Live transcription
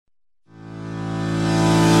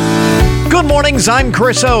mornings, I'm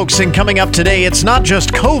Chris Oakes, and coming up today, it's not just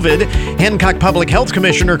COVID. Hancock Public Health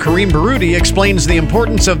Commissioner Kareem Baroudi explains the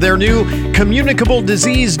importance of their new communicable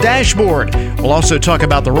disease dashboard. We'll also talk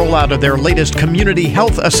about the rollout of their latest community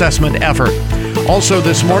health assessment effort. Also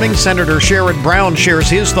this morning, Senator Sherrod Brown shares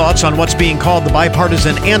his thoughts on what's being called the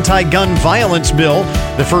bipartisan anti-gun violence bill,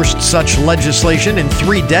 the first such legislation in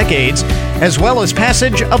 3 decades, as well as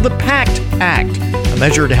passage of the PACT Act, a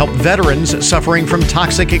measure to help veterans suffering from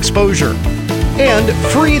toxic exposure. And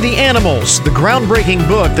Free the Animals, the groundbreaking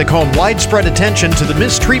book that called widespread attention to the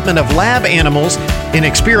mistreatment of lab animals in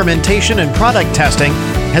experimentation and product testing,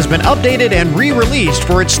 has been updated and re-released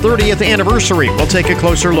for its 30th anniversary. We'll take a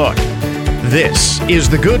closer look. This is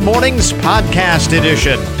the Good Mornings Podcast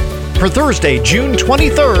Edition for Thursday, June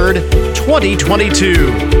 23rd,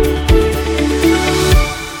 2022.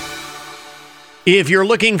 If you're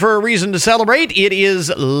looking for a reason to celebrate, it is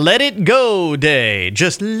Let It Go Day.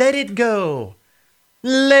 Just let it go.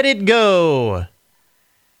 Let it go.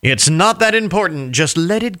 It's not that important. Just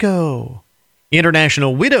let it go.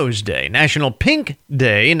 International Widows Day, National Pink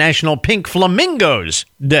Day, National Pink Flamingos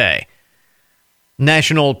Day,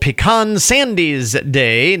 National Pecan Sandies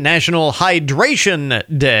Day, National Hydration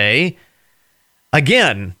Day.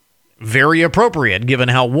 Again, very appropriate given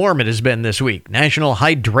how warm it has been this week. National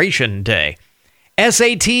Hydration Day.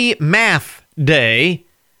 SAT Math Day,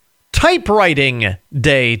 Typewriting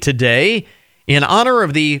Day today, in honor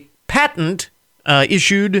of the patent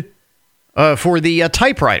issued for the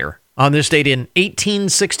typewriter on this date in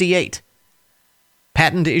 1868.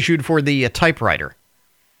 Patent issued for the typewriter.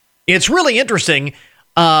 It's really interesting.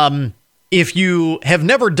 If you have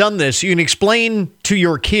never done this, you can explain to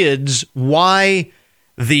your kids why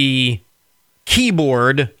the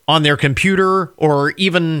keyboard on their computer or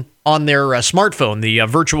even on their smartphone, the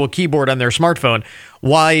virtual keyboard on their smartphone,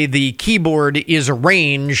 why the keyboard is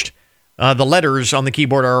arranged, the letters on the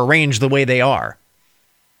keyboard are arranged the way they are.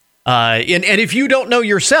 And if you don't know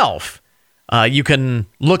yourself, you can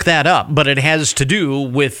look that up, but it has to do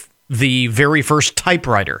with the very first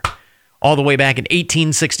typewriter, all the way back in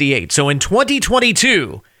 1868. So in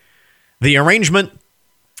 2022, the arrangement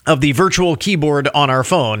of the virtual keyboard on our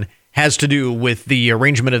phone has to do with the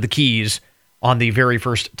arrangement of the keys on the very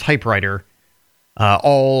first typewriter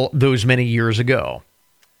all those many years ago.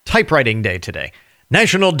 Typewriting Day today.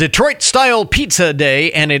 National Detroit-Style Pizza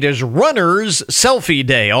Day, and it is Runner's Selfie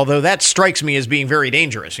Day, although that strikes me as being very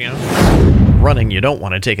dangerous, you know? Running, you don't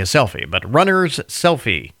want to take a selfie, but Runner's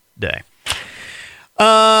Selfie Day.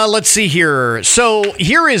 Let's see here. So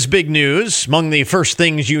here is big news among the first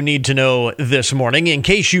things you need to know this morning, in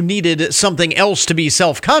case you needed something else to be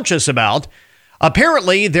self-conscious about.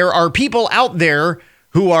 Apparently, there are people out there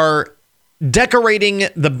who are decorating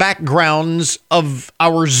the backgrounds of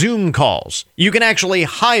our Zoom calls. You can actually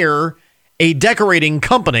hire a decorating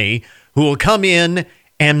company who will come in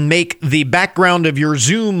and make the background of your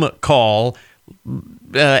Zoom call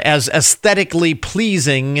as aesthetically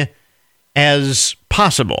pleasing as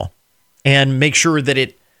possible, and make sure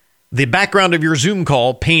that the background of your Zoom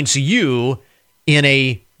call paints you in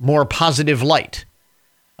a more positive light.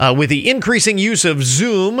 With the increasing use of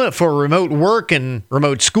Zoom for remote work and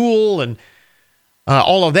remote school and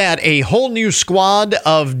all of that, a whole new squad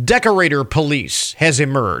of decorator police has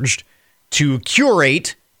emerged to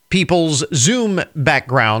curate people's Zoom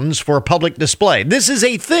backgrounds for public display. This is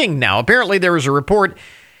a thing now. Apparently, there was a report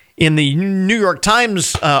in the New York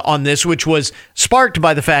Times on this, which was sparked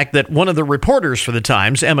by the fact that one of the reporters for the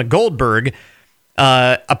Times, Emma Goldberg,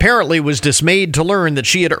 apparently was dismayed to learn that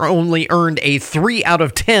she had only earned a 3 out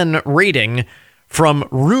of 10 rating from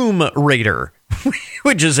Room Rater,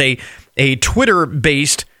 which is a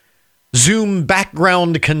Twitter-based Zoom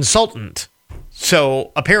background consultant.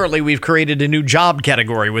 So apparently we've created a new job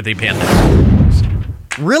category with the pandemic.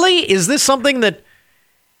 Really? Is this something that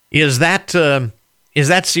is that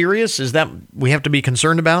serious? Is that we have to be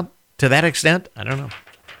concerned about to that extent? I don't know.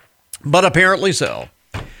 But apparently so.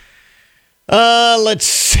 Let's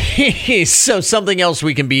see. So something else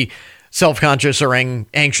we can be self-conscious or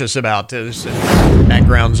anxious about is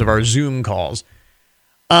backgrounds of our Zoom calls.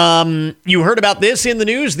 You heard about this in the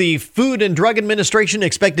news. The Food and Drug Administration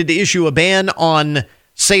expected to issue a ban on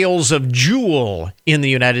sales of Juul in the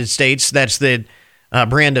United States. That's the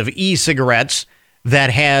brand of e-cigarettes that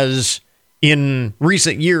has, in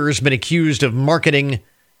recent years, been accused of marketing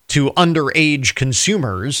to underage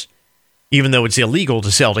consumers, even though it's illegal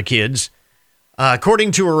to sell to kids.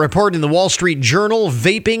 According to a report in the Wall Street Journal,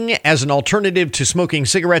 vaping as an alternative to smoking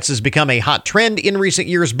cigarettes has become a hot trend in recent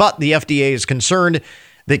years, but the FDA is concerned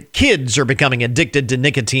that kids are becoming addicted to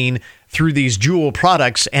nicotine through these Juul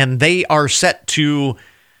products, and they are set to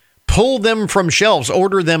pull them from shelves,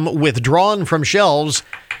 order them withdrawn from shelves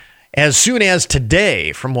as soon as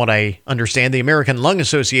today. From what I understand, the American Lung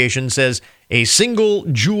Association says a single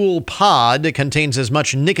Juul pod contains as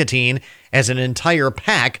much nicotine as an entire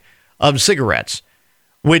pack of cigarettes,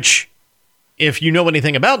 which, if you know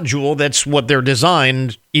anything about Juul, that's what they're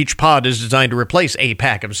designed. Each pod is designed to replace a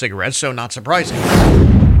pack of cigarettes, so not surprising.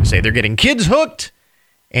 They say they're getting kids hooked,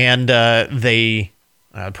 and the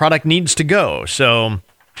product needs to go. So,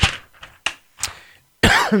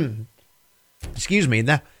 excuse me,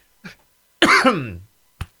 that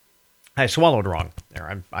I swallowed wrong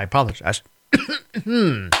there. I apologize.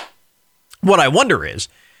 What I wonder is,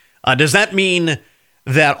 does that mean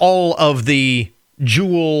that all of the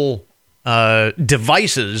Juul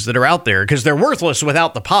devices that are out there, because they're worthless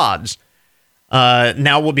without the pods,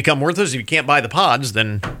 now will become worthless? If you can't buy the pods,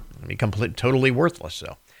 then they become totally worthless.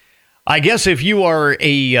 So I guess if you are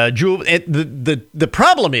a Juul, the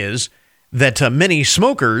problem is that many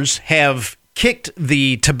smokers have kicked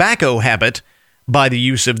the tobacco habit by the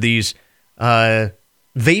use of these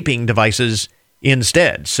vaping devices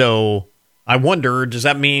instead. So I wonder, does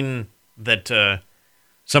that mean that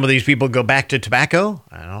some of these people go back to tobacco?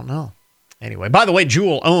 I don't know. Anyway, by the way,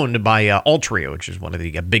 Juul owned by Altria, which is one of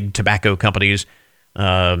the big tobacco companies.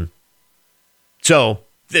 So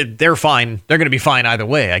they're fine. They're going to be fine either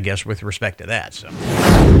way, I guess, with respect to that. So,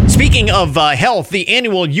 speaking of health, the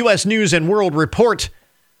annual U.S. News and World Report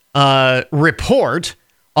on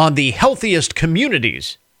the healthiest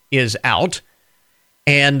communities is out,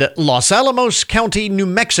 and Los Alamos County, New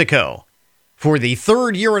Mexico, for the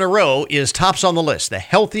third year in a row, is tops on the list, the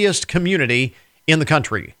healthiest community in the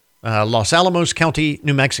country. Los Alamos County,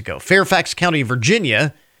 New Mexico. Fairfax County,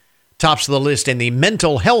 Virginia, tops the list in the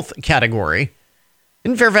mental health category.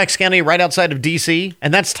 Isn't Fairfax County right outside of D.C.?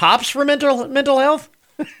 And that's tops for mental health?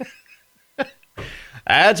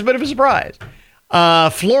 That's a bit of a surprise.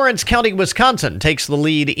 Florence County, Wisconsin, takes the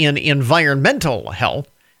lead in environmental health.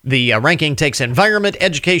 The ranking takes environment,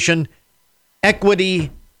 education,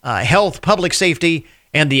 equity, health, public safety,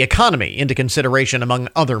 and the economy into consideration, among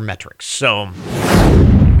other metrics. So,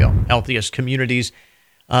 there you go. Healthiest communities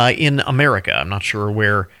in America. I'm not sure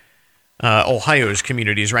where Ohio's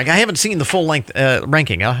communities rank. I haven't seen the full-length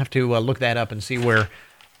ranking. I'll have to look that up and see where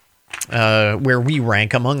we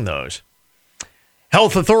rank among those.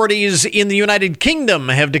 Health authorities in the United Kingdom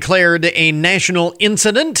have declared a national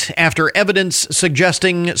incident after evidence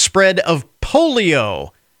suggesting spread of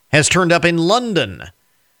polio has turned up in London.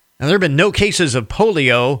 Now, there have been no cases of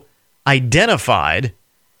polio identified,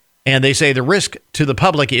 and they say the risk to the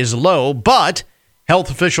public is low, but health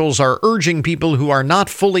officials are urging people who are not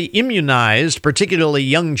fully immunized, particularly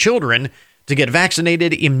young children, to get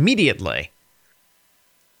vaccinated immediately.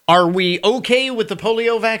 Are we okay with the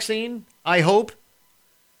polio vaccine? I hope.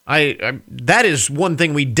 That is one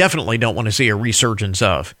thing we definitely don't want to see a resurgence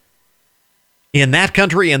of. In that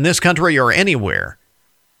country, in this country, or anywhere.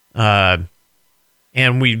 And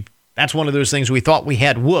that's one of those things we thought we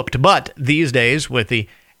had whooped. But these days, with the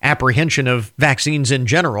apprehension of vaccines in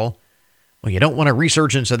general, well, you don't want a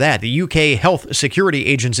resurgence of that. The UK Health Security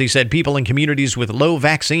Agency said people in communities with low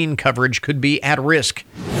vaccine coverage could be at risk.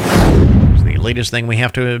 It's the latest thing we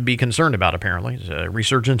have to be concerned about, apparently, is a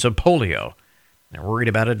resurgence of polio. They're worried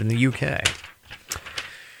about it in the UK.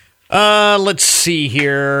 Let's see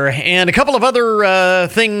here. And a couple of other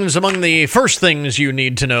things among the first things you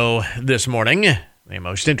need to know this morning. The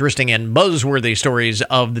most interesting and buzzworthy stories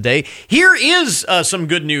of the day. Here is some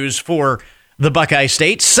good news for the Buckeye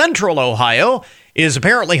State. Central Ohio is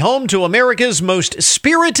apparently home to America's most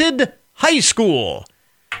spirited high school.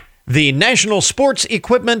 The national sports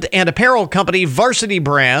equipment and apparel company Varsity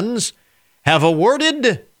Brands have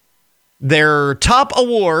awarded their top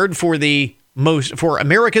award for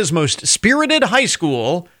America's most spirited high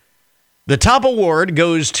school. The top award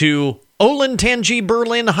goes to Olentangy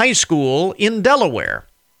Berlin High School in Delaware,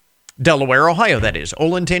 Ohio. That is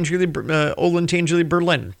Olentangy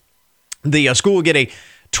Berlin. The school will get a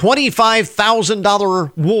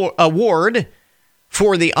 $25,000 award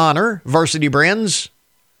for the honor. Varsity Brands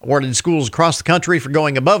awarded schools across the country for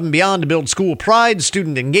going above and beyond to build school pride,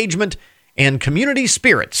 student engagement, and community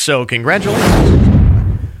spirit. So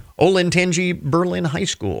congratulations, Olentangy Berlin High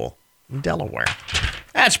School in Delaware.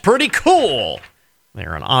 That's pretty cool.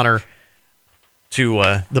 They're an honor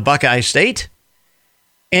to the Buckeye State.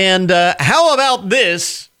 And how about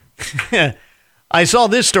this? I saw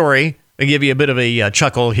this story. I'll give you a bit of a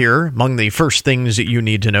chuckle here. Among the first things that you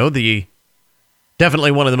need to know,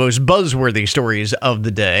 definitely one of the most buzzworthy stories of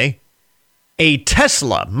the day. A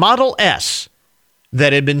Tesla Model S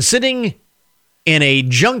that had been sitting in a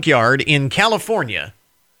junkyard in California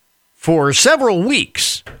for several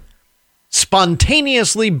weeks,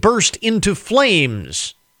 spontaneously burst into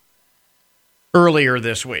flames earlier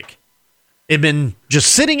this week. It had been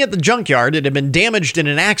just sitting at the junkyard. It had been damaged in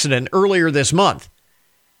an accident earlier this month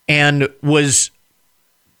and was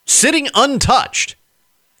sitting untouched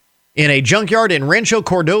in a junkyard in Rancho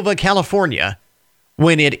Cordova, California,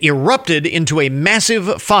 when it erupted into a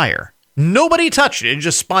massive fire. Nobody touched it. It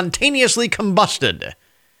just spontaneously combusted.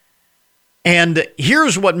 And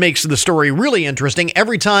here's what makes the story really interesting.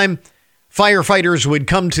 Every time firefighters would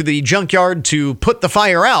come to the junkyard to put the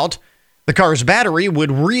fire out, the car's battery would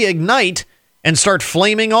reignite and start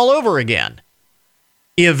flaming all over again.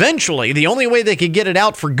 Eventually, the only way they could get it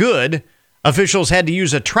out for good, officials had to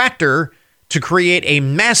use a tractor to create a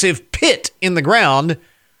massive pit in the ground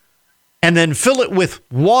and then fill it with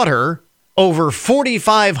water, over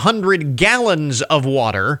 4,500 gallons of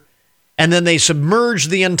water, and then they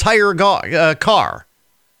submerged the entire car.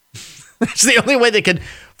 That's the only way they could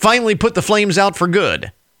finally put the flames out for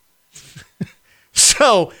good.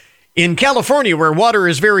 So, in California, where water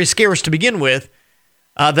is very scarce to begin with,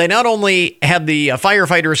 they not only had the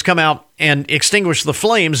firefighters come out and extinguish the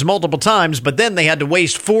flames multiple times, but then they had to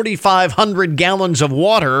waste 4,500 gallons of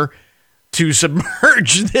water to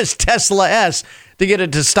submerge this Tesla S to get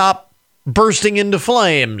it to stop bursting into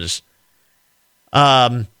flames.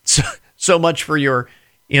 So much for your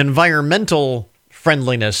environmental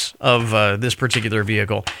friendliness of this particular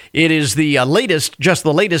vehicle. It is the just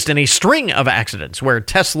the latest in a string of accidents where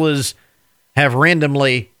Teslas have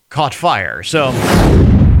randomly caught fire. So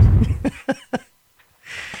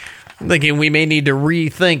I'm thinking we may need to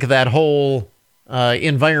rethink that whole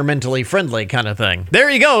environmentally friendly kind of thing.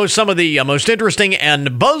 There you go. Some of the most interesting and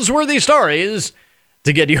buzzworthy stories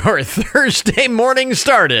to get your Thursday morning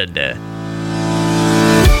started.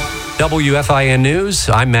 WFIN News,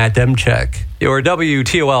 I'm Matt Demchek. Your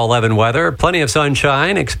WTOL 11 weather, plenty of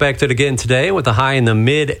sunshine expected again today with a high in the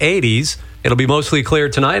mid-80s. It'll be mostly clear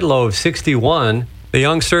tonight, low of 61. The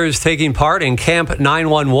youngsters taking part in Camp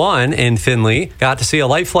 911 in Findlay got to see a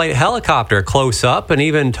Life Flight helicopter close up and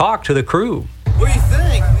even talk to the crew. What do you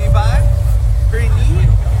think, Levi? Pretty neat?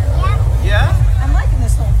 Yeah? I'm liking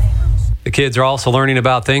this whole thing. The kids are also learning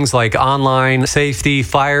about things like online safety,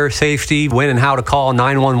 fire safety, when and how to call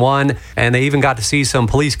 911, and they even got to see some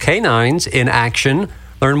police canines in action.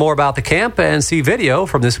 Learn more about the camp and see video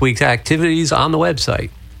from this week's activities on the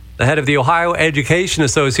website. The head of the Ohio Education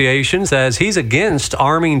Association says he's against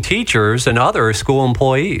arming teachers and other school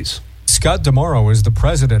employees. Scott DeMauro is the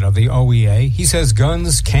president of the OEA. He says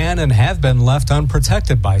guns can and have been left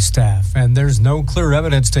unprotected by staff, and there's no clear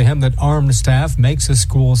evidence to him that armed staff makes a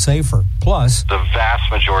school safer. Plus, the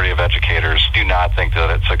vast majority of educators do not think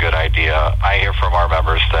that it's a good idea. I hear from our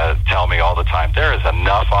members that tell me all the time there is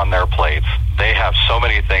enough on their plates. They have so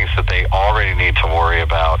many things that they already need to worry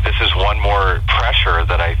about. This is one more pressure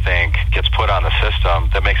that I think gets put on the system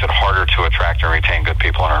that makes it harder to attract and retain good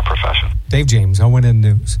people in our profession. Dave James, ONN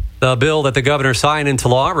News. The bill that the governor signed into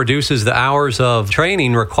law reduces the hours of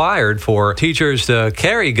training required for teachers to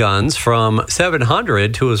carry guns from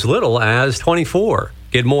 700 to as little as 24.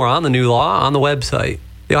 Get more on the new law on the website.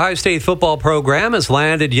 The Ohio State football program has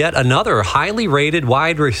landed yet another highly rated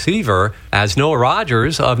wide receiver as Noah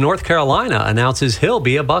Rogers of North Carolina announces he'll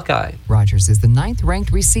be a Buckeye. Rogers is the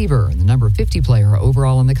 9th-ranked receiver and the number 50 player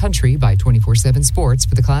overall in the country by 24/7 Sports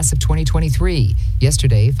for the class of 2023.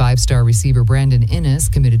 Yesterday, 5-star receiver Brandon Innes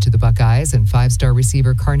committed to the Buckeyes, and 5-star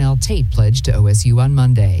receiver Carnell Tate pledged to OSU on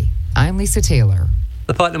Monday. I'm Lisa Taylor.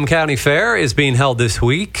 The Putnam County Fair is being held this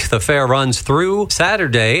week. The fair runs through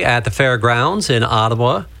Saturday at the fairgrounds in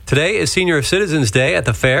Ottawa. Today is Senior Citizens Day at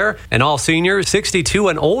the fair, and all seniors 62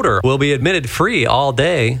 and older will be admitted free all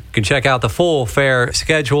day. You can check out the full fair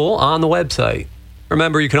schedule on the website.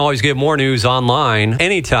 Remember, you can always get more news online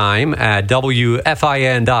anytime at WFIN.com.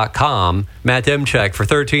 Matt Demchek for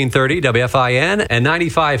 1330 WFIN and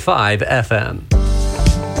 95.5 FM.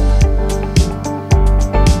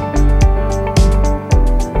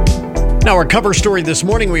 Now, our cover story this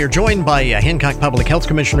morning, we are joined by Hancock Public Health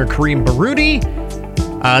Commissioner Kareem Baroudi.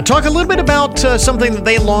 Talk a little bit about something that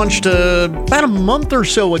they launched about a month or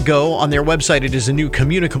so ago on their website. It is a new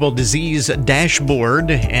communicable disease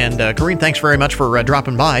dashboard. And Kareem, thanks very much for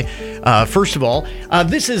dropping by. First of all,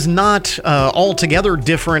 this is not altogether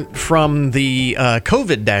different from the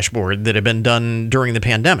COVID dashboard that had been done during the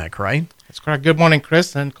pandemic, right? That's correct. Good morning,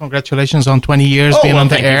 Chris, and congratulations on 20 years being on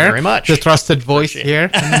the air. Thank you very much. The trusted voice here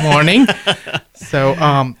in the morning.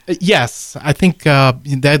 So, yes, I think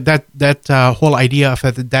that whole idea of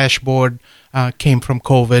the dashboard came from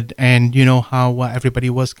COVID, and you know how everybody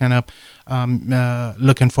was kind of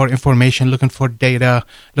looking for information, looking for data,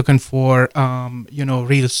 looking for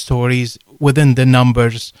real stories within the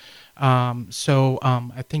numbers. So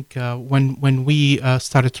I think when we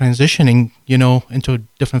started transitioning, into a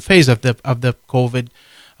different phase of the COVID,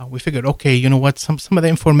 we figured, okay, you know what, some of the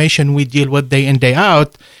information we deal with day in, day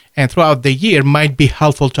out, and throughout the year might be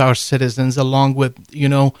helpful to our citizens, along with,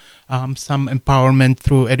 some empowerment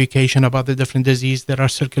through education about the different diseases that are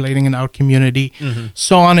circulating in our community,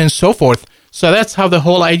 so on and so forth. So that's how the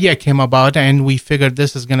whole idea came about, and we figured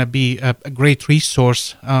this is going to be a great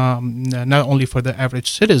resource, not only for the average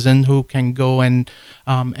citizen who can go and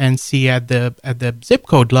see at the zip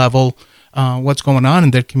code level what's going on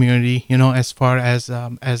in their community, as far as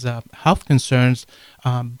health concerns,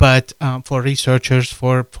 but for researchers,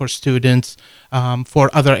 for students, for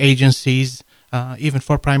other agencies, even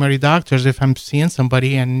for primary doctors. If I'm seeing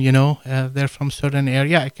somebody and they're from a certain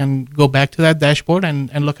area, I can go back to that dashboard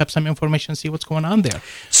and look up some information, see what's going on there.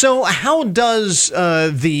 So how does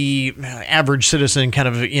the average citizen kind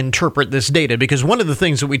of interpret this data? Because one of the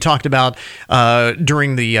things that we talked about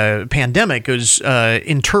during the pandemic is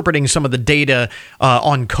interpreting some of the data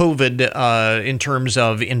on COVID in terms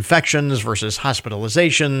of infections versus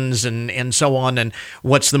hospitalizations and so on, and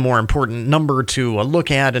what's the more important number to look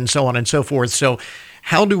at, and so on and so forth. So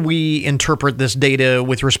how do we interpret this data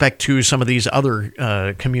with respect to some of these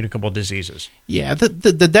other communicable diseases? Yeah,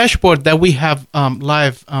 the dashboard that we have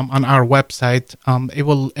live on our website, it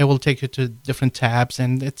will take you to different tabs,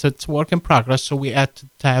 and it's a work in progress. So we add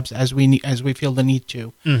tabs as we feel the need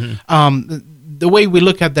to. The way we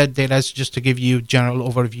look at that data is just to give you general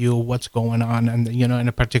overview of what's going on, and in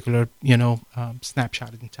a particular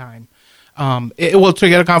snapshot in time. It will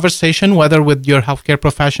trigger a conversation, whether with your healthcare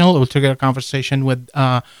professional. It will trigger a conversation with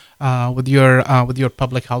your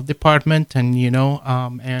public health department, and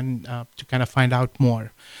to kind of find out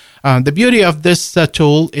more. The beauty of this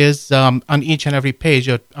tool is on each and every page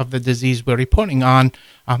of the disease we're reporting on,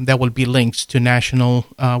 there will be links to national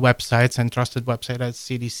websites and trusted websites as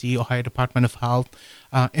CDC, Ohio Department of Health,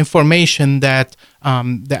 information that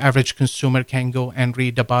the average consumer can go and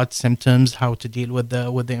read about symptoms, how to deal with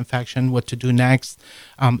the infection, what to do next,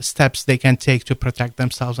 steps they can take to protect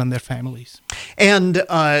themselves and their families. And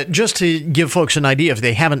just to give folks an idea, if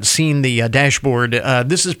they haven't seen the dashboard,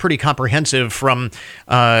 this is pretty comprehensive, from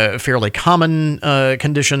fairly common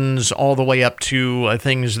conditions all the way up to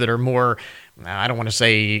things that are more, I don't want to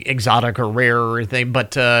say exotic or rare or anything,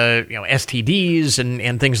 but STDs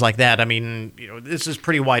and things like that. I mean, this is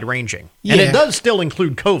pretty wide ranging, and it does still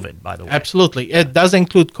include COVID, by the way. Absolutely, it does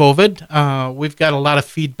include COVID. We've got a lot of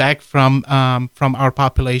feedback from our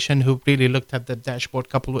population who really looked at the dashboard a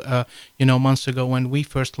couple months ago when we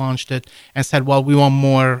first launched it, and said, "Well, we want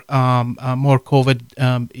more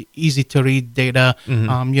COVID, easy to read data,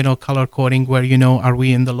 color coding, where are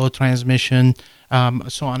we in the low transmission."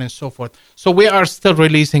 So on and so forth. So we are still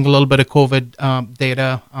releasing a little bit of COVID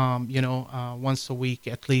data, once a week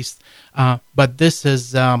at least. But this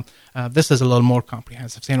is a little more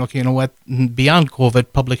comprehensive, saying, okay, beyond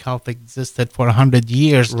COVID, public health existed for 100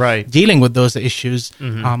 years, right, dealing with those issues.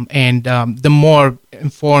 And the more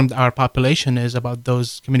informed our population is about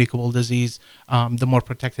those communicable disease, the more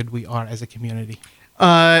protected we are as a community.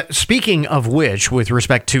 Speaking of which, with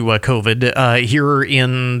respect to COVID, here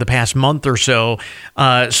in the past month or so,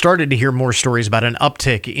 started to hear more stories about an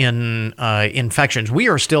uptick in infections. We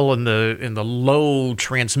are still in the low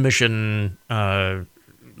transmission,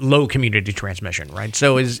 low community transmission, right?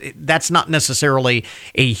 So that's not necessarily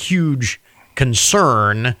a huge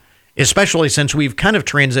concern, especially since we've kind of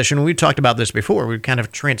transitioned. We've talked about this before. We've kind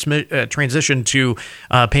of transitioned to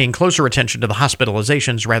paying closer attention to the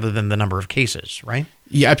hospitalizations rather than the number of cases, right?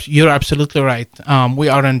 Yeah, you're absolutely right. We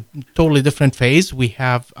are in a totally different phase. We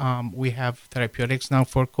have therapeutics now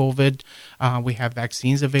for COVID. We have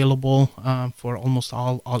vaccines available for almost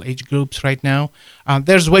all age groups right now.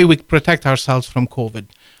 There's a way we protect ourselves from COVID.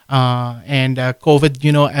 And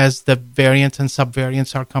COVID, as the variants and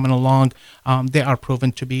subvariants are coming along, they are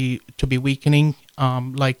proven to be weakening.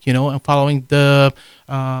 And following the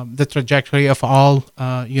trajectory of all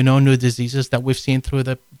new diseases that we've seen through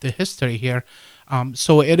the history here.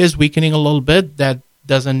 So it is weakening a little bit. That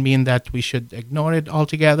doesn't mean that we should ignore it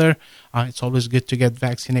altogether. It's always good to get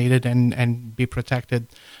vaccinated and be protected.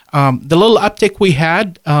 The little uptick we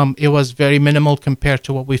had, it was very minimal compared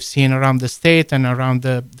to what we've seen around the state and around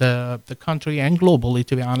the country and globally,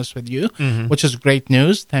 to be honest with you, which is great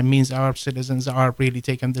news. That means our citizens are really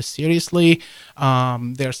taking this seriously.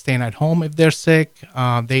 They're staying at home if they're sick.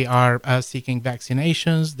 They are seeking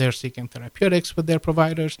vaccinations. They're seeking therapeutics with their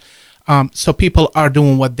providers. So people are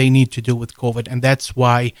doing what they need to do with COVID, and that's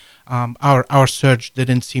why our surge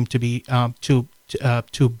didn't seem to be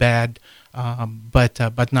too bad.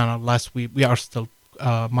 But nonetheless, we are still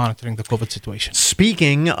monitoring the COVID situation.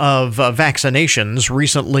 Speaking of vaccinations,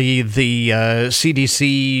 recently the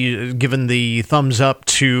CDC given the thumbs up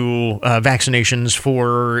to vaccinations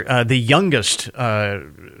for the youngest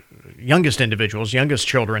individuals, youngest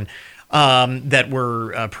children that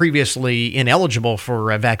were previously ineligible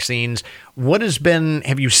for vaccines.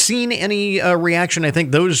 Have you seen any reaction? I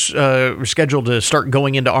think those were scheduled to start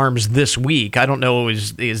going into arms this week. I don't know,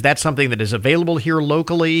 is that something that is available here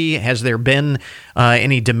locally? Has there been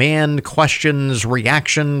any demand, questions,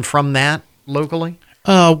 reaction from that locally?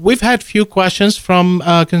 We've had few questions from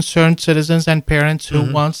concerned citizens and parents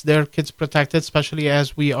who wants their kids protected, especially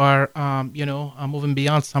as we are, moving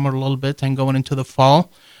beyond summer a little bit and going into the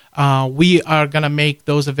fall. We are going to make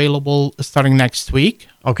those available starting next week.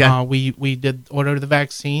 Okay. We did order the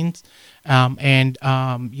vaccines, and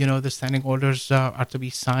the standing orders are to be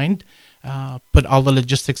signed, put all the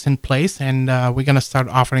logistics in place, and we're going to start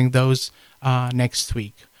offering those next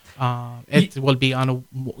week. It will be on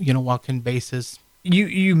a walk-in basis.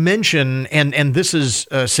 You mention, and this is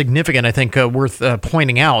significant, I think, worth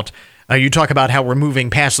pointing out. You talk about how we're moving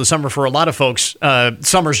past the summer for a lot of folks.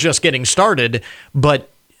 Summer's just getting started, but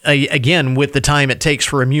again, with the time it takes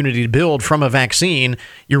for immunity to build from a vaccine,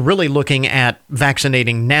 you're really looking at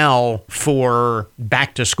vaccinating now for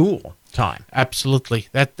back to school time. Absolutely.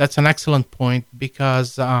 That's an excellent point,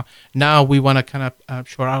 because now we want to kind of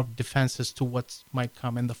shore our defenses to what might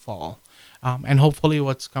come in the fall. And hopefully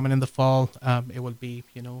what's coming in the fall, it will be,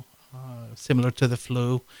 similar to the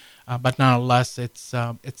flu. But nonetheless, it's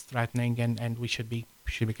threatening, and we should be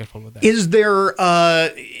careful with that. Is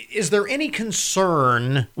there any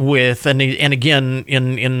concern with, and again,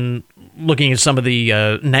 in looking at some of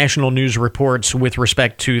the national news reports with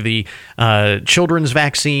respect to the children's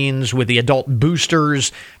vaccines, with the adult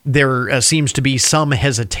boosters, there seems to be some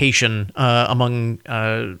hesitation among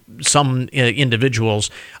some individuals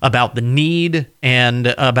about the need and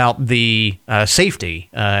about the safety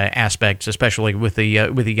aspects, especially with the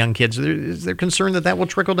young kids. Is there concern that will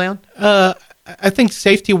trickle down? I think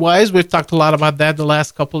safety-wise, we've talked a lot about that the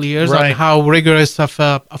last couple of years, right, on how rigorous of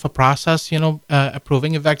a process,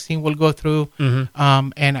 approving a vaccine will go through.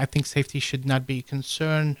 And I think safety should not be a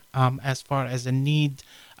concern as far as a need.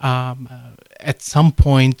 At some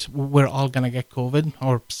point, we're all going to get COVID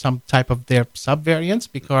or some type of their subvariants,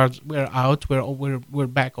 because we're out, we're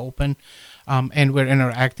back open. And we're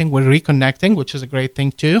interacting, we're reconnecting, which is a great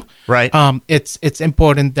thing too. Right. It's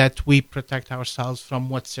important that we protect ourselves from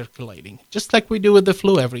what's circulating, just like we do with the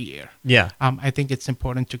flu every year. Yeah. I think it's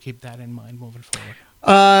important to keep that in mind moving forward.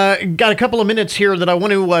 Got a couple of minutes here that I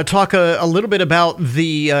want to talk a little bit about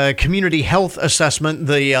the community health assessment,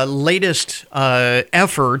 the latest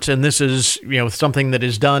effort, and this is something that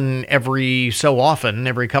is done every so often,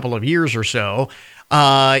 every couple of years or so.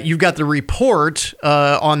 You've got the report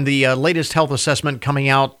on the latest health assessment coming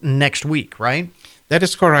out next week, right? That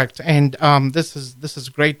is correct, and this is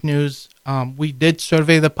great news. We did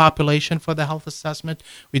survey the population for the health assessment.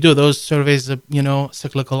 We do those surveys,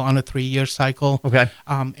 cyclical on a 3-year cycle. Okay.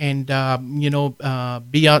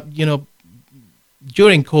 Beyond,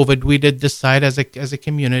 during COVID, we did decide as a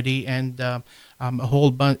community, and a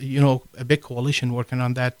whole bunch, a big coalition working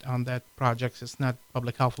on that project. It's not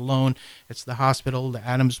public health alone. It's the hospital, the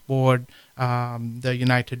Adams Board, the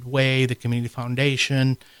United Way, the Community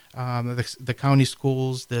Foundation, the county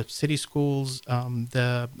schools, the city schools,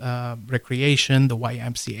 the recreation, the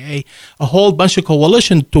YMCA, a whole bunch of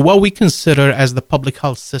coalition to what we consider as the public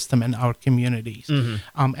health system in our communities.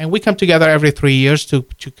 And we come together every 3 years to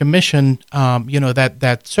commission,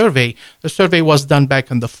 that survey. The survey was done back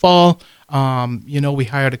in the fall. We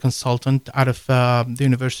hired a consultant out of the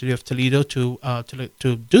University of Toledo to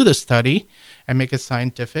do the study and make it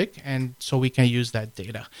scientific, and so we can use that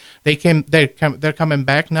data. They're coming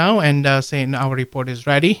back now and saying our report is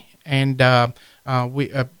ready. And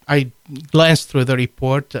I glanced through the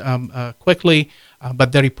report quickly,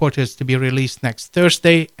 but the report is to be released next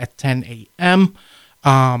Thursday at 10 a.m.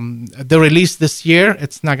 The release this year,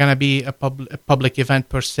 it's not going to be a public event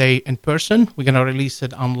per se in person. We're going to release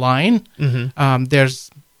it online. There's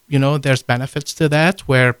there's benefits to that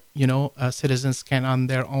where, citizens can on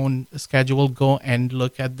their own schedule go and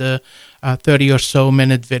look at the 30 or so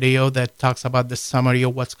minute video that talks about the summary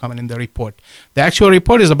of what's coming in the report. The actual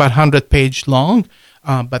report is about 100-page long,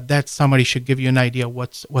 but that summary should give you an idea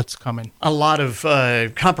what's coming. A lot of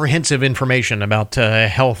comprehensive information about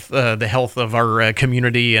health, the health of our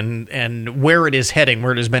community, and where it is heading,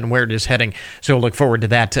 where it has been, where it is heading. So we'll look forward to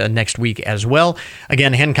that next week as well.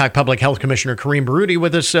 Again, Hancock Public Health Commissioner Kareem Baroudi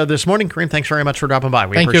with us this morning. Kareem, thanks very much for dropping by.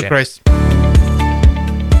 We appreciate it. Thank you, Chris.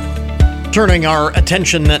 Turning our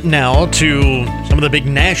attention now to some of the big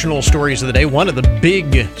national stories of the day. One of the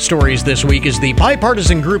big stories this week is the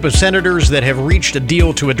bipartisan group of senators that have reached a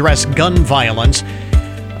deal to address gun violence.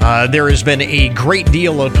 There has been a great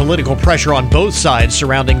deal of political pressure on both sides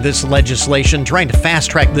surrounding this legislation, trying to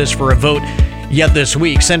fast-track this for a vote yet this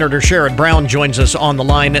week. Senator Sherrod Brown joins us on the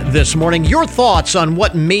line this morning. Your thoughts on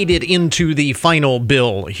what made it into the final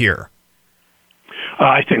bill here?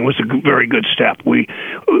 I think it was a very good step.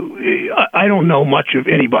 I don't know much of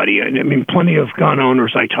anybody. I mean, plenty of gun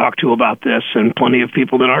owners I talk to about this, and plenty of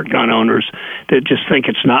people that aren't gun owners that just think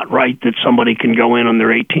it's not right that somebody can go in on their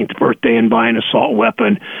 18th birthday and buy an assault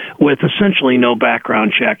weapon with essentially no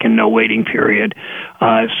background check and no waiting period.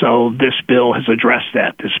 So this bill has addressed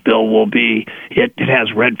that. This bill will be, it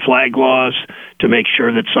has red flag laws to make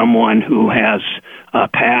sure that someone who has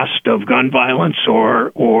past of gun violence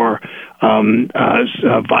or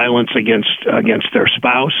violence against their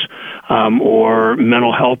spouse or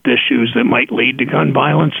mental health issues that might lead to gun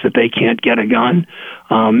violence, that they can't get a gun.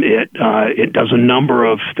 It does a number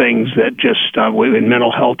of things that just in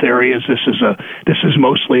mental health areas. This is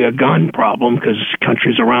mostly a gun problem because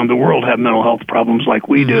countries around the world have mental health problems like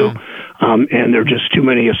we do, and there are just too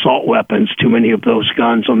many assault weapons, too many of those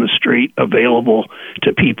guns on the street available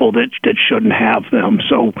to people that shouldn't have them.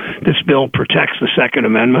 So this bill protects the Second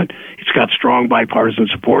Amendment. It's got strong bipartisan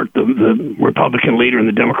support. The Republican leader and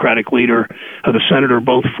the Democratic leader of the Senate are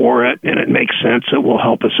both for it, and it makes sense. It will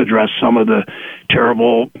help us address some of the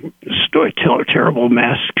terrible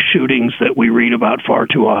mass shootings that we read about far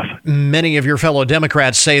too often. Many of your fellow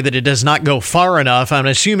Democrats say that it does not go far enough. I'm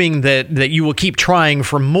assuming that you will keep trying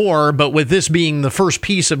for more, but with this being the first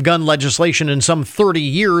piece of gun legislation in some 30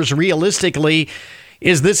 years, realistically,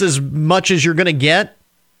 is this as much as you're going to get?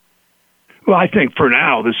 Well, I think for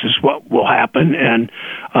now this is what will happen, and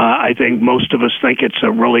I think most of us think it's a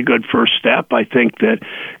really good first step. I think that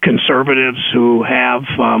conservatives who have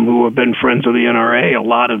been friends of the NRA, a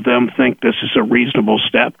lot of them think this is a reasonable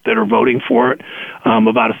step that are voting for it.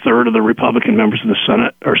 About a third of the Republican members of the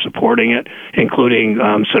Senate are supporting it, including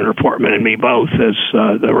Senator Portman and me both as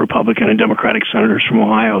the Republican and Democratic senators from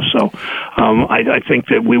Ohio. So I think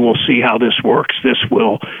that we will see how this works. This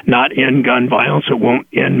will not end gun violence. It won't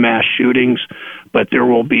end mass shootings. But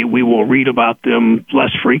we will read about them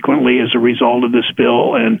less frequently as a result of this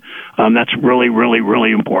bill, and that's really, really,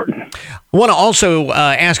 really important. I want to also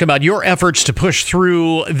ask about your efforts to push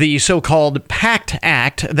through the so-called PACT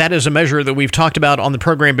Act. That is a measure that we've talked about on the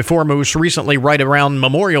program before, most recently right around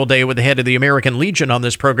Memorial Day with the head of the American Legion on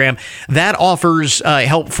this program. That offers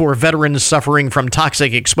help for veterans suffering from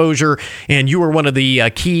toxic exposure, and you were one of the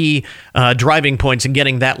key driving points in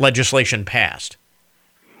getting that legislation passed.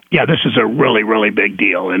 Yeah, this is a really, really big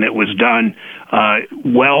deal, and it was done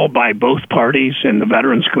well by both parties and the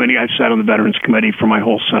Veterans Committee. I've sat on the Veterans Committee for my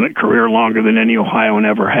whole Senate career, longer than any Ohioan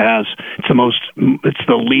ever has. It's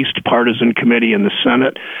the least partisan committee in the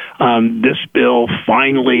Senate. This bill,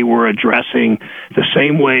 finally, we're addressing the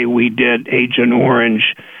same way we did Agent Orange.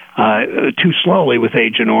 Too slowly with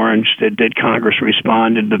Agent Orange did Congress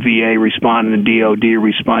respond, did the VA respond, and the DOD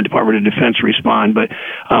respond, Department of Defense respond. But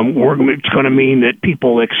it's going to mean that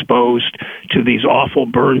people exposed to these awful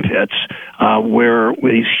burn pits, where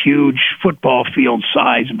these huge football field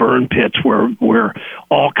size burn pits where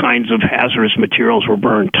all kinds of hazardous materials were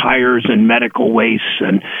burned, tires and medical wastes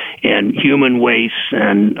and human wastes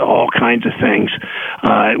and all kinds of things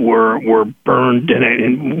were burned,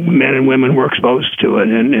 and men and women were exposed to it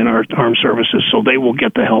in our armed services, so they will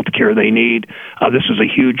get the health care they need. This is a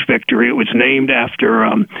huge victory. It was named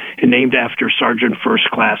after Sergeant First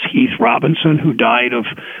Class Heath Robinson, who died of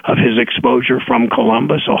his exposure from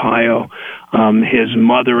Columbus, Ohio. His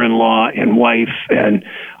mother-in-law and wife and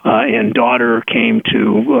daughter came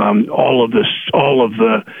to all of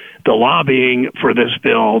the the lobbying for this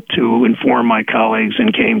bill to inform my colleagues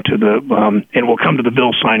and came to the and will come to the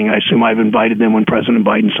bill signing. I assume I've invited them when President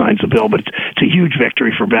Biden signs the bill, but it's a huge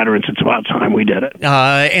victory for veterans. It's about time we did it.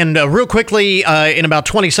 And real quickly, in about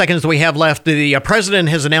 20 seconds that we have left, the president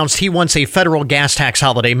has announced he wants a federal gas tax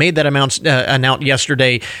holiday. Made that announced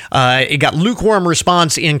yesterday. It got lukewarm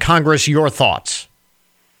response in Congress. Your thoughts?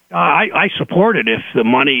 I support it if the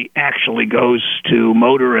money actually goes to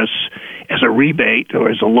motorists as a rebate or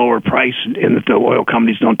as a lower price, and that the oil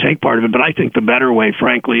companies don't take part of it. But I think the better way,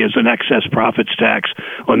 frankly, is an excess profits tax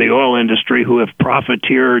on the oil industry who have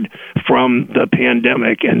profiteered from the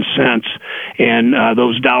pandemic and since. And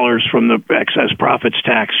those dollars from the excess profits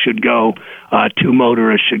tax should go to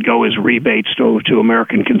motorists, should go as rebates to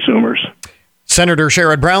American consumers. Senator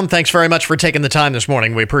Sherrod Brown, thanks very much for taking the time this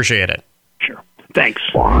morning. We appreciate it. Sure. Thanks.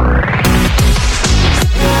 20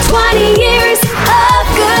 years of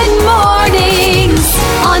good mornings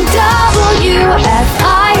on WFIN.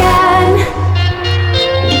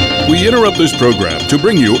 We interrupt this program to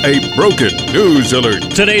bring you a broken news alert.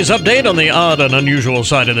 Today's update on the odd and unusual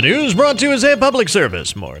side of the news brought to you as a public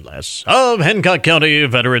service, more or less, of Hancock County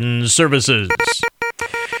Veterans Services.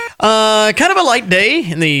 Kind of a light day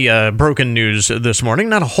in the broken news this morning.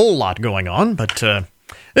 Not a whole lot going on, but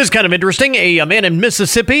this is kind of interesting. A man in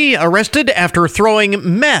Mississippi arrested after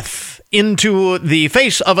throwing meth into the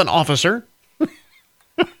face of an officer.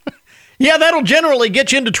 Yeah, that'll generally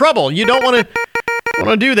get you into trouble. You don't want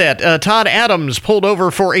to do that. Todd Adams pulled over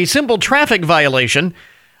for a simple traffic violation.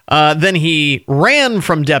 Then he ran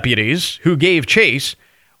from deputies who gave chase.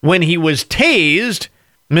 When he was tased,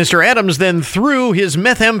 Mr. Adams then threw his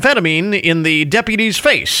methamphetamine in the deputy's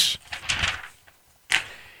face.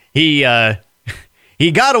 He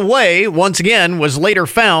got away, once again, was later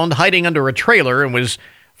found hiding under a trailer and was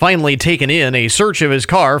finally taken in. A search of his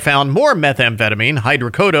car found more methamphetamine,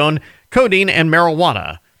 hydrocodone, codeine, and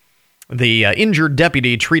marijuana. The injured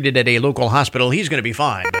deputy treated at a local hospital. He's going to be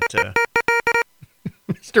fine, but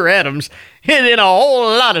Mr. Adams is in a whole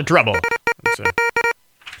lot of trouble.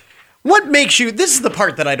 What makes you... This is the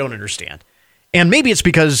part that I don't understand. And maybe it's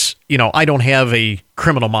because, I don't have a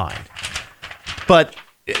criminal mind. But...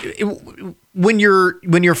 When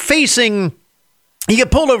you're facing, you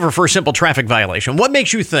get pulled over for a simple traffic violation. What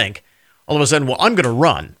makes you think all of a sudden, well, I'm going to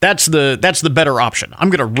run? That's the better option. I'm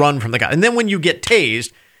going to run from the guy. And then when you get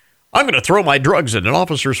tased, I'm going to throw my drugs in an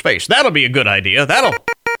officer's face. That'll be a good idea. That'll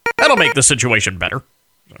make the situation better.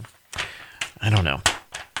 So, I don't know.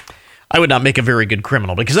 I would not make a very good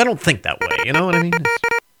criminal because I don't think that way. You know what I mean?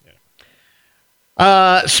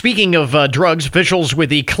 Speaking of drugs, officials with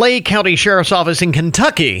the Clay County Sheriff's Office in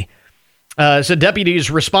Kentucky said deputies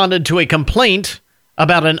responded to a complaint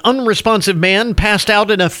about an unresponsive man passed out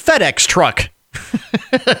in a FedEx truck.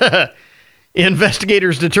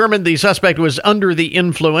 Investigators determined the suspect was under the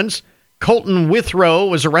influence. Colton Withrow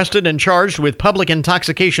was arrested and charged with public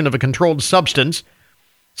intoxication of a controlled substance,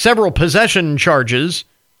 several possession charges,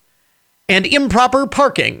 and improper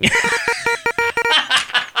parking.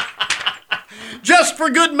 Just for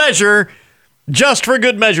good measure,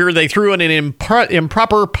 they threw in an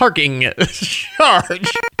improper parking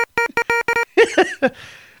charge.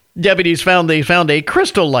 Deputies found a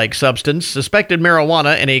crystal-like substance, suspected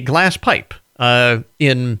marijuana, and a glass pipe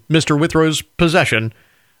in Mr. Withrow's possession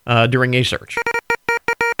during a search.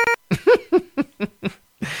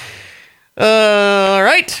 All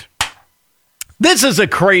right. This is a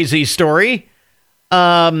crazy story.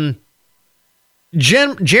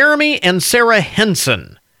 Jeremy and Sarah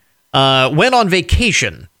Henson went on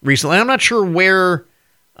vacation recently. I'm not sure where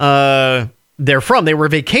they're from. They were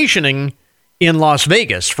vacationing in Las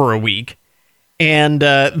Vegas for a week, and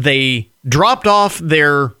they dropped off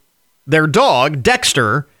their dog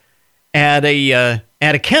Dexter at a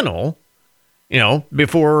kennel,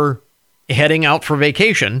 before heading out for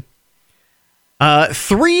vacation.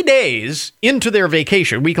 3 days into their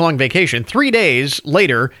vacation, week-long vacation, 3 days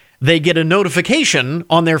later, they get a notification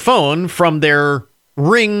on their phone from their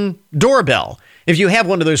Ring doorbell. If you have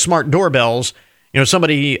one of those smart doorbells,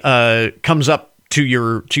 somebody comes up to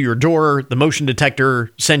your door, the motion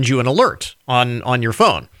detector sends you an alert on your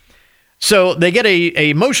phone. So they get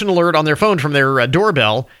a motion alert on their phone from their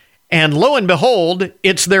doorbell, and lo and behold,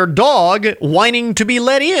 it's their dog whining to be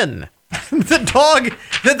let in. The dog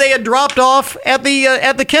that they had dropped off at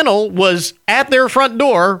the kennel was at their front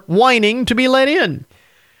door whining to be let in.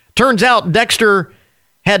 Turns out Dexter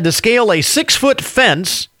had to scale a 6-foot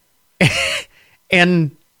fence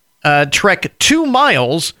and trek 2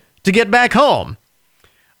 miles to get back home.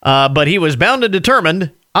 But he was bound and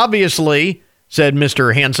determined, obviously, said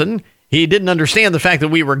Mr. Hansen. He didn't understand the fact that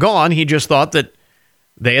we were gone. He just thought that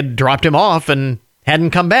they had dropped him off and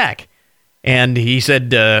hadn't come back. And he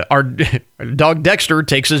said, our dog Dexter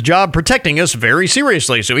takes his job protecting us very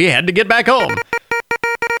seriously, so he had to get back home.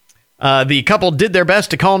 The couple did their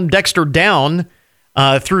best to calm Dexter down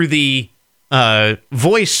through the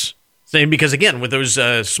voice thing, because, again, with those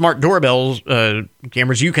smart doorbells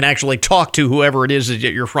cameras, you can actually talk to whoever it is at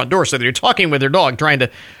your front door. So they're talking with their dog, trying to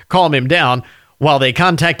calm him down while they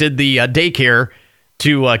contacted the daycare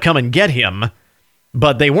to come and get him.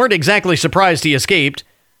 But they weren't exactly surprised he escaped.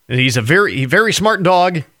 He's a very, very smart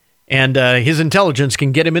dog, and his intelligence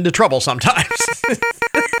can get him into trouble sometimes,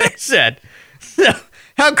 they said.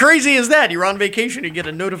 How crazy is that? You're on vacation, you get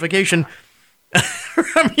a notification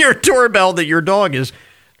from your doorbell that your dog is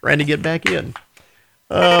trying to get back in.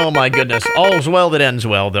 Oh, my goodness. All's well that ends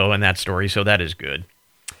well, though, in that story, so that is good.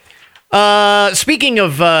 Speaking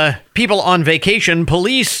of people on vacation,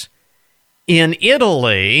 police in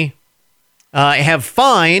Italy have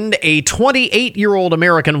fined a 28-year-old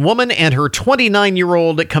American woman and her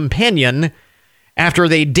 29-year-old companion after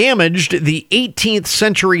they damaged the 18th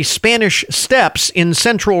century Spanish steps in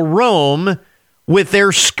central Rome with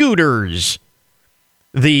their scooters.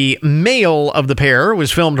 The male of the pair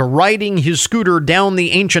was filmed riding his scooter down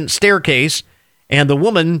the ancient staircase, and the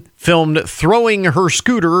woman filmed throwing her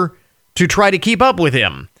scooter to try to keep up with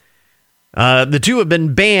him. The two have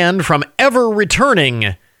been banned from ever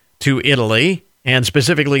returning to Italy, and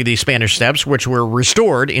specifically the Spanish Steps, which were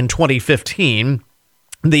restored in 2015.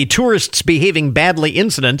 The tourists behaving badly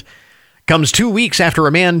incident comes 2 weeks after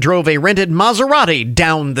a man drove a rented Maserati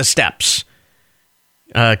down the steps,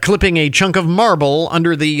 clipping a chunk of marble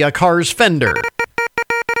under the car's fender.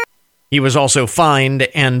 He was also fined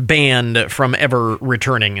and banned from ever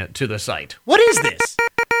returning to the site. What is this?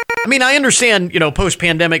 I mean, I understand,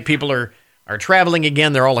 post-pandemic people are traveling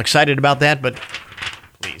again. They're all excited about that, but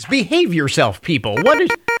please, behave yourself, people. What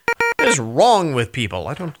is wrong with people?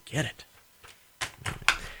 I don't get it.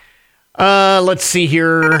 Let's see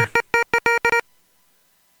here.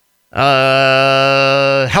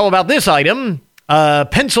 How about this item?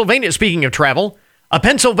 Pennsylvania, speaking of travel, a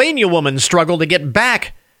Pennsylvania woman struggled to get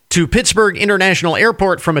back to Pittsburgh International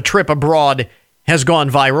Airport from a trip abroad has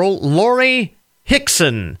gone viral. Lori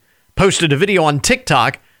Hickson posted a video on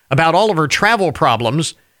TikTok about all of her travel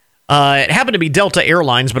problems. It happened to be Delta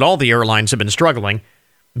Airlines, but all the airlines have been struggling.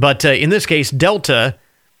 But in this case, Delta,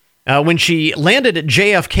 when she landed at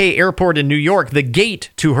JFK Airport in New York, the gate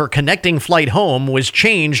to her connecting flight home was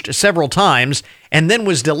changed several times and then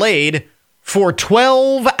was delayed for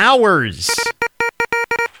 12 hours.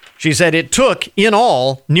 She said it took, in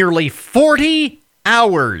all, nearly 40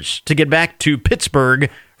 hours to get back to Pittsburgh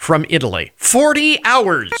from Italy. 40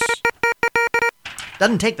 hours!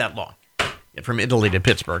 Doesn't take that long. Get from Italy to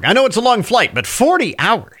Pittsburgh. I know it's a long flight, but 40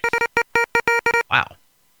 hours. Wow.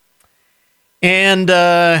 And,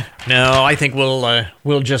 no, I think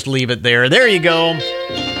we'll just leave it there. There you go.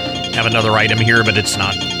 Have another item here, but it's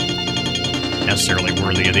not necessarily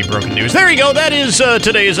worthy of the broken news. There you go. That is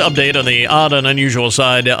today's update on the odd and unusual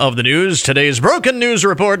side of the news. Today's Broken News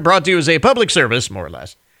Report brought to you as a public service, more or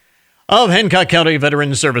less, of Hancock County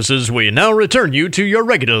Veterans Services. We now return you to your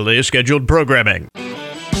regularly scheduled programming.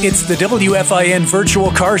 It's the WFIN Virtual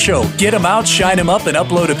Car Show. Get them out, shine them up, and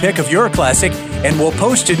upload a pic of your classic, and we'll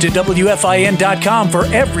post it to WFIN.com for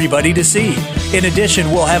everybody to see. In addition,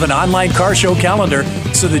 we'll have an online car show calendar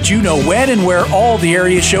so that you know when and where all the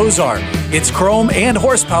area shows are. It's chrome and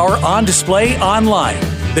horsepower on display online.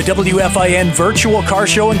 The WFIN Virtual Car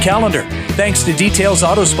Show and Calendar. Thanks to Details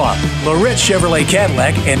Auto Spa, Loritz Chevrolet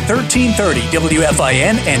Cadillac, and 1330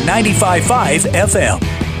 WFIN and 95.5 FM.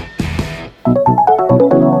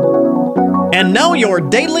 And now your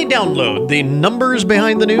daily download, the numbers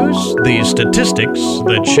behind the news, the statistics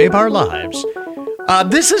that shape our lives.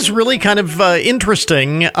 This is really kind of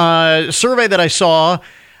interesting. Survey that I saw,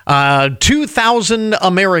 2,000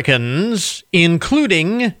 Americans,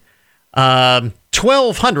 including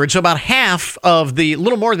 1,200, so about half of the,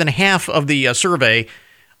 little more than half of the survey,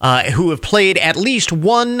 who have played at least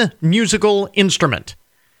one musical instrument.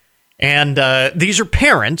 And these are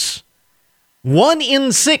parents. 1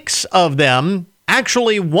 in 6 of them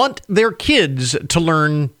actually want their kids to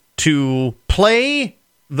learn to play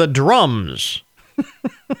the drums.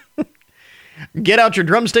 Get out your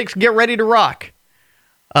drumsticks, get ready to rock.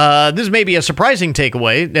 This may be a surprising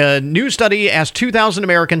takeaway. A new study asked 2,000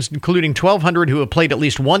 Americans, including 1,200 who have played at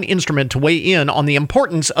least one instrument, to weigh in on the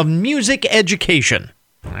importance of music education.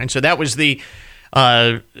 All right, so that was the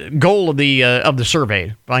goal of the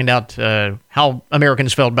survey. Find out how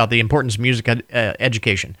Americans felt about the importance of music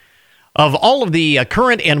education. Of all of the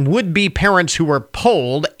current and would-be parents who were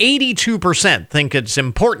polled, 82% think it's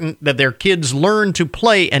important that their kids learn to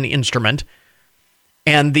play an instrument.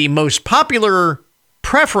 And the most popular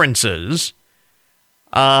preferences,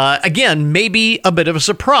 again, maybe a bit of a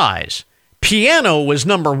surprise. Piano was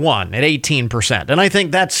number one at 18%. And I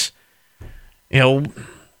think that's, I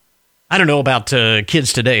don't know about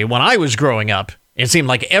kids today. When I was growing up, it seemed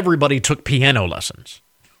like everybody took piano lessons.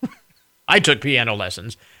 I took piano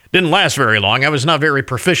lessons. Didn't last very long. I was not very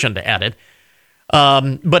proficient at it.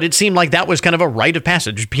 But it seemed like that was kind of a rite of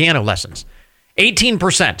passage, piano lessons.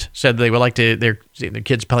 18% said they would like to their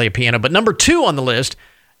kids play a piano. But number two on the list,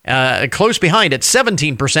 close behind at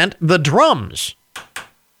 17%, the drums.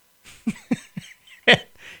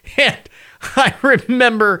 And I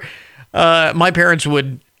remember my parents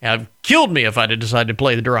would have killed me if I'd have decided to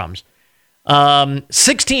play the drums.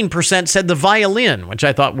 16% said the violin, which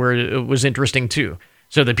I thought was interesting too.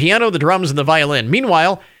 So the piano, the drums, and the violin.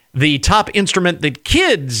 Meanwhile, the top instrument that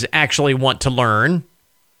kids actually want to learn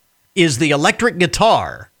is the electric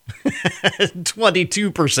guitar.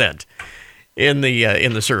 22% in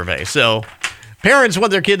the survey. So parents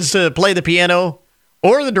want their kids to play the piano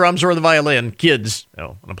or the drums or the violin. Kids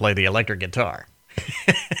want to play the electric guitar.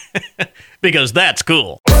 Because that's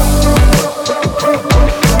cool.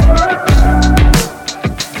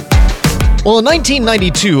 Well, in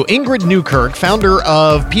 1992, Ingrid Newkirk, founder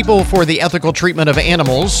of People for the Ethical Treatment of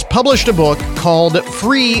Animals, published a book called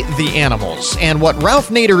Free the Animals. And what Ralph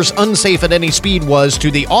Nader's Unsafe at Any Speed was to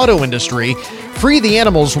the auto industry, Free the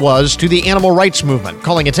Animals was to the animal rights movement,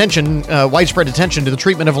 calling widespread attention to the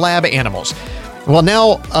treatment of lab animals. Well,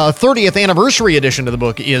 now, 30th anniversary edition of the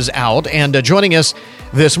book is out, and joining us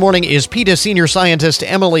this morning is PETA senior scientist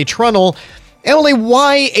Emily Trunnell. Emily,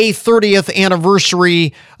 why a 30th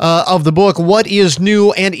anniversary of the book? What is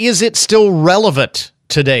new, and is it still relevant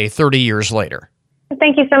today, 30 years later?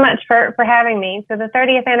 Thank you so much for having me. So the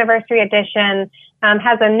 30th anniversary edition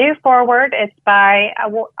has a new foreword. It's by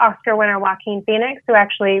Oscar winner Joaquin Phoenix, who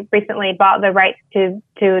actually recently bought the rights to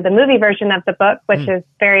the movie version of the book, which is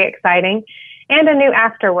very exciting, and a new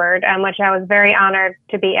afterword, which I was very honored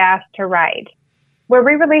to be asked to write. We're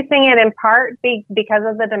re-releasing it in part because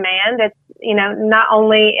of the demand. It's, not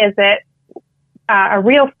only is it a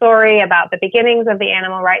real story about the beginnings of the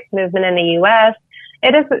animal rights movement in the U.S.,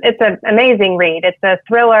 it's an amazing read. It's a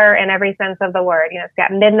thriller in every sense of the word. It's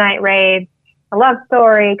got midnight raids, a love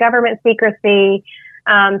story, government secrecy.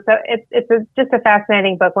 So it's just a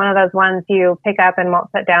fascinating book, one of those ones you pick up and won't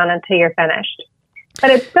sit down until you're finished.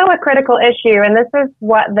 But it's still a critical issue, and this is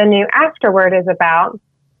what the new afterword is about.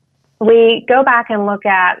 We go back and look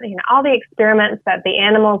at all the experiments that the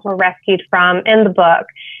animals were rescued from in the book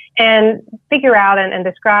and figure out and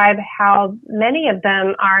describe how many of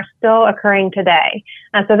them are still occurring today.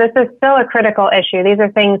 So this is still a critical issue. These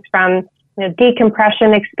are things from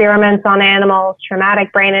decompression experiments on animals,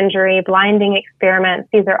 traumatic brain injury, blinding experiments.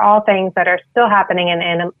 These are all things that are still happening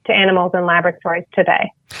to animals in laboratories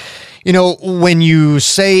today. When you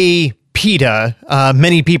say PETA,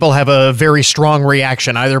 many people have a very strong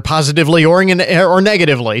reaction, either positively or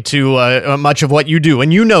negatively to much of what you do.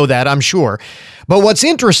 And you know that, I'm sure. But what's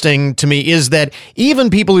interesting to me is that even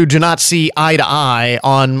people who do not see eye to eye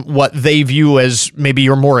on what they view as maybe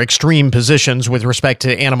your more extreme positions with respect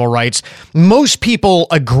to animal rights, most people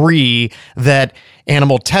agree that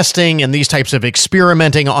animal testing and these types of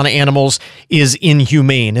experimenting on animals is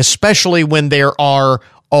inhumane, especially when there are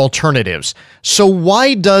alternatives. So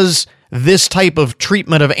why does this type of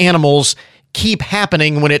treatment of animals keep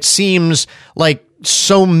happening when it seems like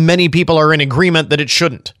so many people are in agreement that it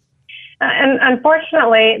shouldn't? And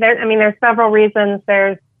unfortunately, there's several reasons.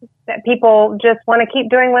 There's that people just want to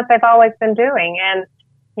keep doing what they've always been doing. And,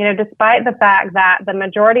 despite the fact that the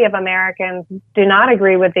majority of Americans do not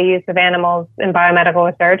agree with the use of animals in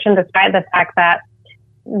biomedical research, and despite the fact that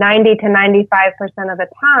 90 to 95% of the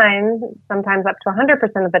time, sometimes up to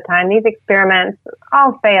 100% of the time, these experiments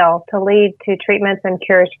all fail to lead to treatments and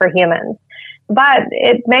cures for humans. But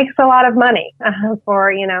it makes a lot of money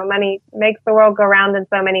money makes the world go round in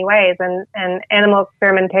so many ways. And animal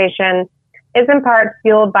experimentation is in part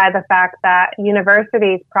fueled by the fact that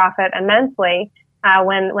universities profit immensely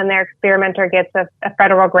when their experimenter gets a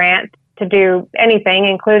federal grant to do anything,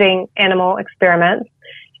 including animal experiments.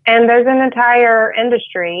 And there's an entire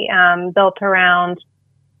industry built around,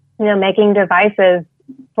 making devices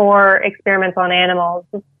for experiments on animals,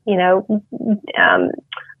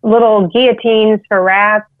 little guillotines for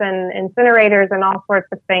rats and incinerators and all sorts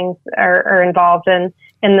of things are involved in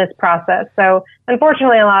this process. So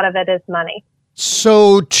unfortunately, a lot of it is money.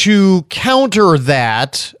 So to counter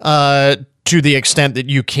that, to the extent that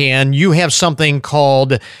you can. You have something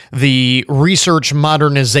called the Research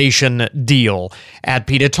Modernization Deal at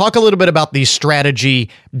PETA. Talk a little bit about the strategy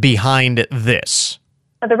behind this.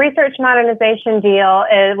 The Research Modernization Deal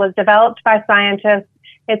was developed by scientists.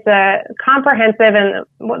 It's a comprehensive and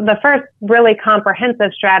the first really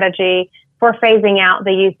comprehensive strategy for phasing out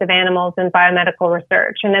the use of animals in biomedical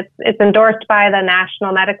research. And it's endorsed by the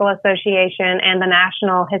National Medical Association and the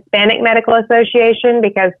National Hispanic Medical Association,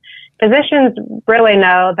 because physicians really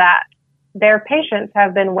know that their patients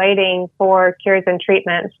have been waiting for cures and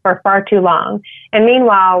treatments for far too long. And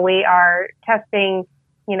meanwhile, we are testing,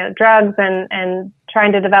 drugs and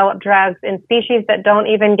trying to develop drugs in species that don't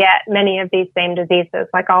even get many of these same diseases,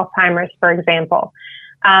 like Alzheimer's, for example.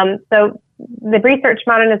 So the Research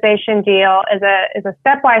Modernization Deal is a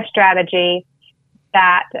stepwise strategy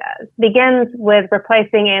that begins with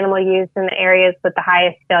replacing animal use in the areas with the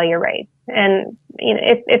highest failure rates. And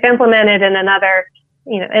if implemented in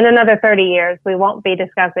another 30 years, we won't be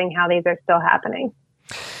discussing how these are still happening.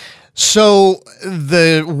 So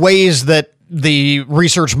the ways that the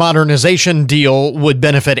Research Modernization Deal would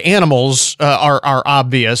benefit animals are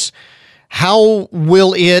obvious. How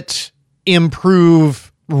will it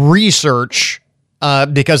improve research?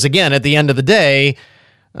 Because again, at the end of the day,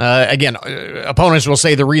 opponents will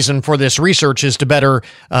say the reason for this research is to better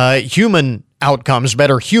human outcomes,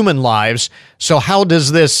 better human lives. So how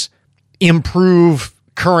does this improve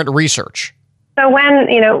current research? So when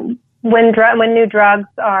new drugs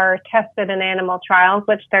are tested in animal trials,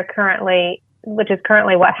 which is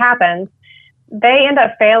currently what happens, they end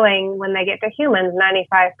up failing when they get to humans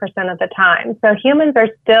 95% of the time. So humans are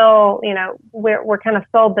still, we're kind of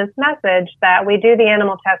sold this message that we do the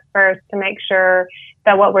animal test first to make sure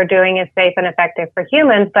that what we're doing is safe and effective for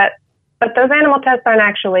humans, but those animal tests aren't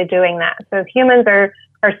actually doing that. So humans are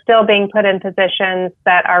still being put in positions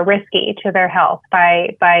that are risky to their health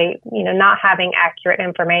by not having accurate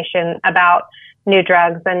information about new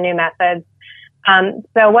drugs and new methods.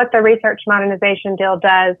 So what the Research Modernization Deal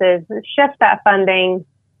does is shift that funding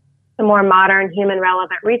to more modern,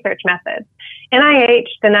 human-relevant research methods. NIH,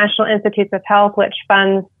 the National Institutes of Health, which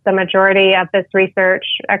funds the majority of this research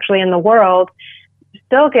actually in the world,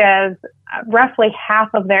 still gives roughly half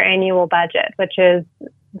of their annual budget, which is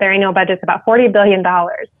their annual budget is about $40 billion.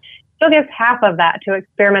 Still gives half of that to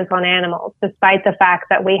experiments on animals, despite the fact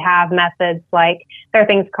that we have methods like there are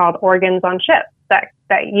things called organs on chips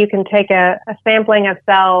that you can take a sampling of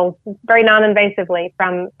cells very non-invasively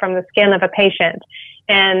from the skin of a patient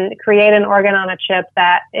and create an organ on a chip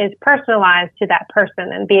that is personalized to that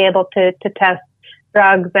person and be able to test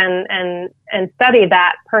drugs and study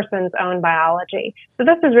that person's own biology. So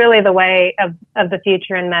this is really the way of the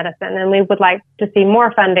future in medicine, and we would like to see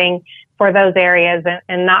more funding for those areas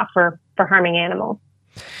and not for harming animals.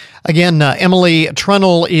 Again, Emily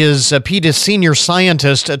Trunnell is PETA's senior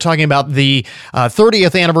scientist talking about the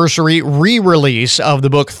 30th anniversary re-release of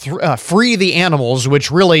the book Free the Animals,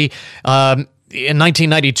 which really in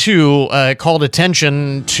 1992 called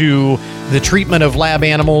attention to the treatment of lab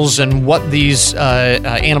animals and what these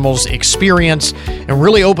animals experience, and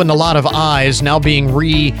really opened a lot of eyes, now being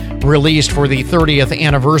re-released for the 30th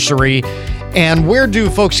anniversary. And where do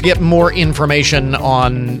folks get more information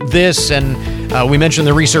on this? And we mentioned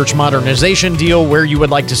the Research Modernization Deal, where you would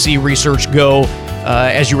like to see research go,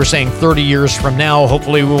 as you were saying, 30 years from now.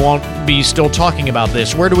 Hopefully we won't be still talking about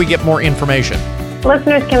this. Where do we get more information?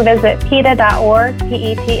 Listeners can visit PETA.org,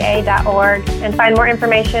 PETA.org, and find more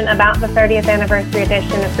information about the 30th anniversary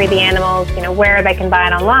edition of Free the Animals, where they can buy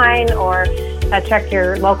it online or check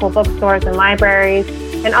your local bookstores and libraries.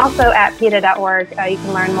 And also at PETA.org, you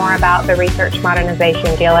can learn more about the Research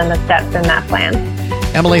Modernization Deal and the steps in that plan.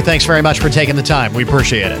 Emily, thanks very much for taking the time. We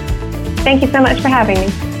appreciate it. Thank you so much for having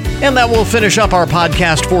me. And that will finish up our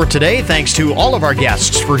podcast for today. Thanks to all of our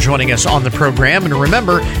guests for joining us on the program. And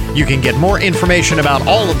remember, you can get more information about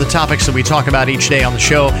all of the topics that we talk about each day on the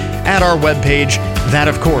show at our webpage, that,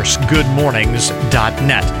 of course,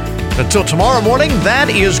 goodmornings.net. Until tomorrow morning, that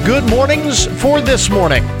is Good Mornings for this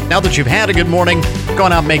morning. Now that you've had a good morning, go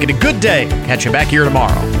on out and make it a good day. Catch you back here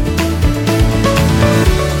tomorrow.